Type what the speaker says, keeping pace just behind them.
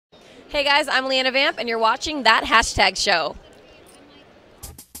Hey guys, I'm Leanna Vamp, and you're watching That Hashtag Show.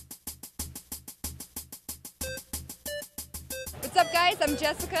 What's up, guys? I'm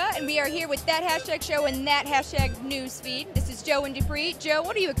Jessica, and we are here with That Hashtag Show and That Hashtag Newsfeed. This is Joe and Dupree. Joe,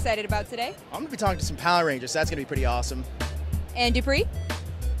 what are you excited about today? I'm going to be talking to some Power Rangers. That's going to be pretty awesome. And Dupree?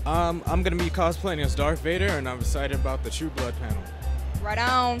 I'm going to be cosplaying as Darth Vader, and I'm excited about the True Blood panel. Right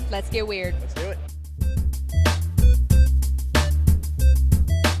on. Let's get weird. Let's do it.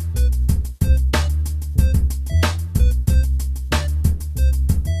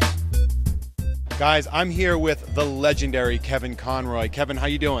 Guys, I'm here with the legendary Kevin Conroy. Kevin, how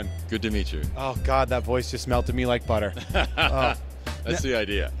you doing? Good to meet you. Oh God, that voice just melted me like butter. That's the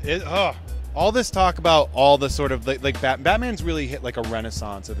idea. All this talk about all the sort of Batman's really hit like a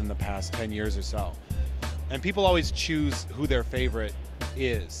renaissance within the past 10 years or so. And people always choose who their favorite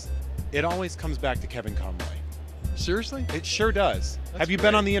is. It always comes back to Kevin Conroy. Seriously? It sure does. Have you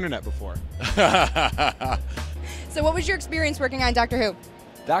been on the internet before? So what was your experience working on Doctor Who?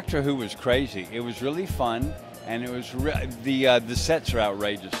 Doctor Who was crazy. It was really fun, and it was the sets are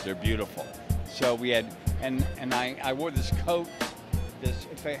outrageous. They're beautiful. So we had, and I wore this coat.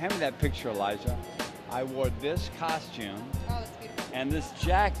 If I hand me that picture, Elijah, I wore this costume. Oh, that's beautiful. And this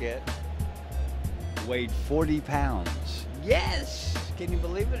jacket weighed 40 pounds. Yes! Can you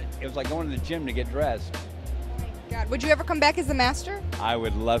believe it? It was like going to the gym to get dressed. Oh my God. Would you ever come back as the Master? I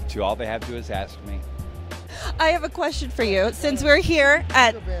would love to. All they have to do is ask me. I have a question for you. Since we're here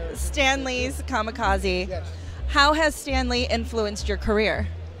at Stan Lee's Comikaze, how has Stan Lee influenced your career?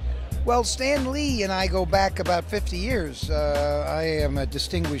 Well, Stan Lee and I go back about 50 years. I am a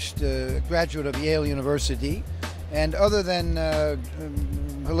distinguished graduate of Yale University, and other than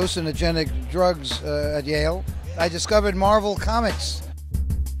hallucinogenic drugs at Yale, I discovered Marvel Comics.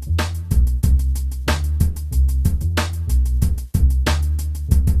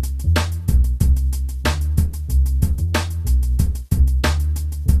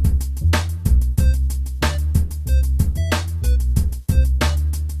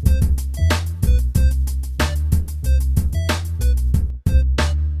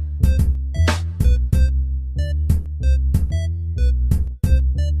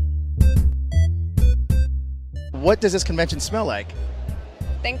 What does this convention smell like?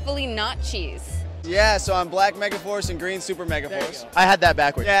 Thankfully, not cheese. Yeah, so I'm Black Megaforce and Green Super Megaforce. I had that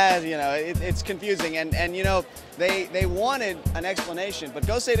backwards. Yeah, you know, it's confusing. And you know, they wanted an explanation, but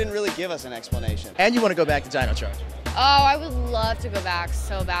Gosei didn't really give us an explanation. And you want to go back to Dino Charge. Oh, I would love to go back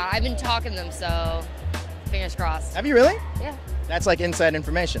so bad. I've been talking to them, so fingers crossed. Have you really? Yeah. That's like inside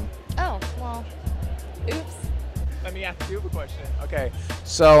information. Oh, well, oops. Let me ask you a question. Okay,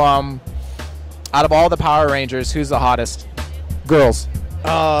 so out of all the Power Rangers, who's the hottest? Girls.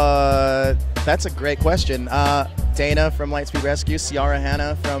 That's a great question. Dana from Lightspeed Rescue, Ciara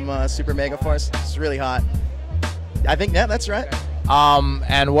Hanna from Super Megaforce. It's really hot. I think, yeah, that's right.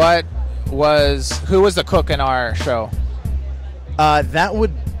 And who was the cook in our show? That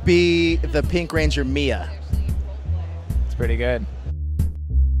would be the Pink Ranger Mia. It's pretty good.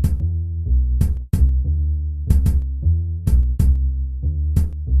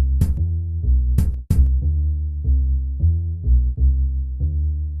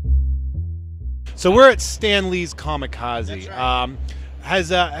 So we're at Stan Lee's Comikaze. Right.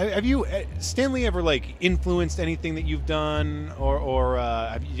 Have you Stan Lee ever like influenced anything that you've done, or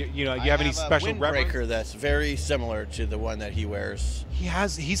have you have any special windbreaker that's very similar to the one that he wears?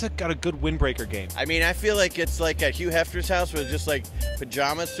 He's got a good windbreaker game. I mean, I feel like it's like at Hugh Hefner's house where it's just like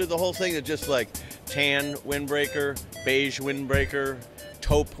pajamas through the whole thing. It's just like tan windbreaker, beige windbreaker,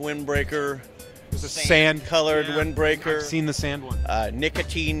 taupe windbreaker. There's a sand-colored windbreaker. I've seen the sand one.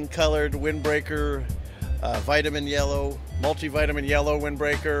 Nicotine-colored windbreaker, vitamin yellow, multivitamin yellow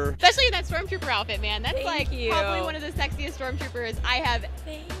windbreaker. Especially in that Stormtrooper outfit, man. That's Thank you. Probably one of the sexiest Stormtroopers I have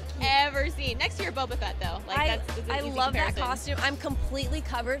ever seen. Next to your Boba Fett, though. Like, I love that costume. I'm completely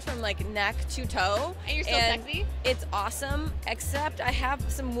covered from like neck to toe. And you're still sexy? It's awesome, except I have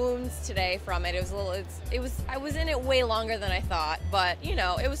some wounds today from it. It was a little, I was in it way longer than I thought, but you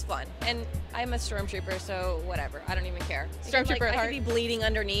know, it was fun. And I'm a Stormtrooper, so whatever. I don't even care. Stormtrooper at I heart. could be bleeding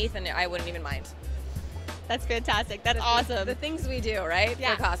underneath and I wouldn't even mind. That's fantastic. That's awesome. The things we do, right?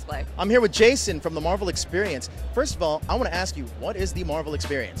 Yeah. For cosplay. I'm here with Jason from the Marvel Experience. First of all, I want to ask you, what is the Marvel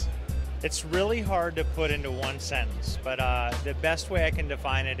Experience? It's really hard to put into one sentence, but the best way I can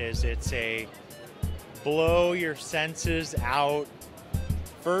define it is it's a blow your senses out,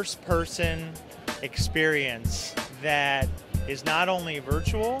 first-person experience that is not only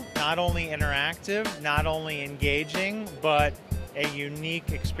virtual, not only interactive, not only engaging, but a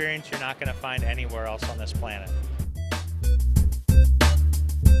unique experience you're not going to find anywhere else on this planet.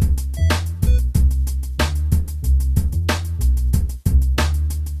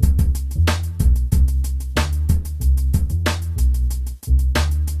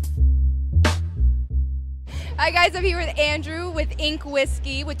 Guys, I'm here with Andrew with Ink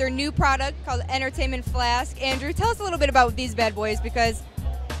Whiskey with their new product called Entertainment Flask. Andrew, tell us a little bit about these bad boys, because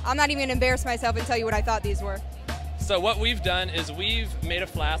I'm not even going to embarrass myself and tell you what I thought these were. So what we've done is we've made a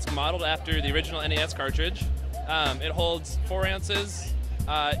flask modeled after the original NES cartridge. It holds 4 ounces.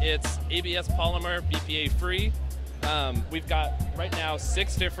 It's ABS polymer, BPA free. We've got right now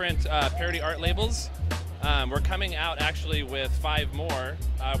 6 different parody art labels. We're coming out actually with 5 more.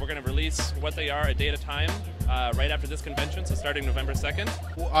 We're going to release what they are a day at a time right after this convention, so starting November 2nd.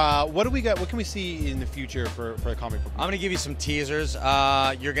 What do we got? What can we see in the future for a comic book? I'm going to give you some teasers.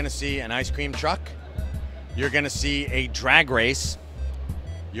 You're going to see an ice cream truck. You're going to see a drag race.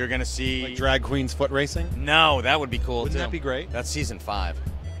 You're going to see... Like drag queens foot racing? No, that would be cool, Wouldn't too. that be great? That's season 5.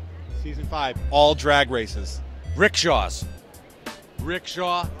 Season 5. All drag races. Rickshaws.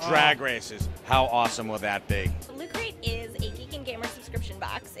 Rickshaw drag races. How awesome will that be? Loot Crate is a Geek and Gamer subscription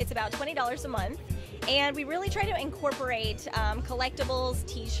box. It's about $20 a month, and we really try to incorporate collectibles,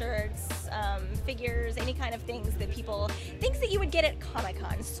 t-shirts, figures, any kind of things that you would get at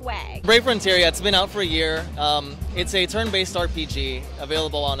Comic-Con, swag. Brave Frontier, yeah, it's been out for a year. It's a turn-based RPG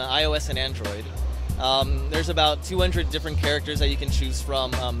available on iOS and Android. There's about 200 different characters that you can choose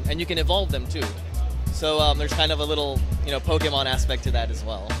from, and you can evolve them too. So there's kind of a little, Pokemon aspect to that as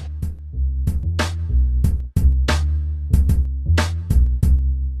well.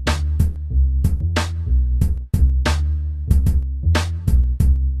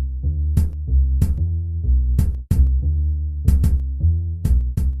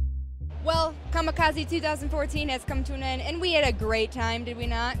 Well, Comikaze 2014 has come to an end, and we had a great time, did we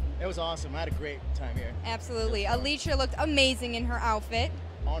not? It was awesome. I had a great time here. Absolutely. Alicia looked amazing in her outfit.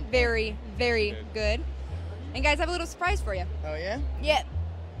 Very, very good. And guys, I have a little surprise for you. Oh, yeah? Yeah.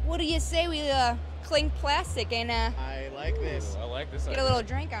 What do you say we clink plastic and I like this. I like this. get a little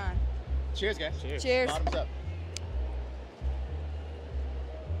drink on? Cheers, guys. Cheers. Cheers. Bottoms up.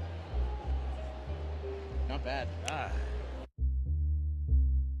 Not bad.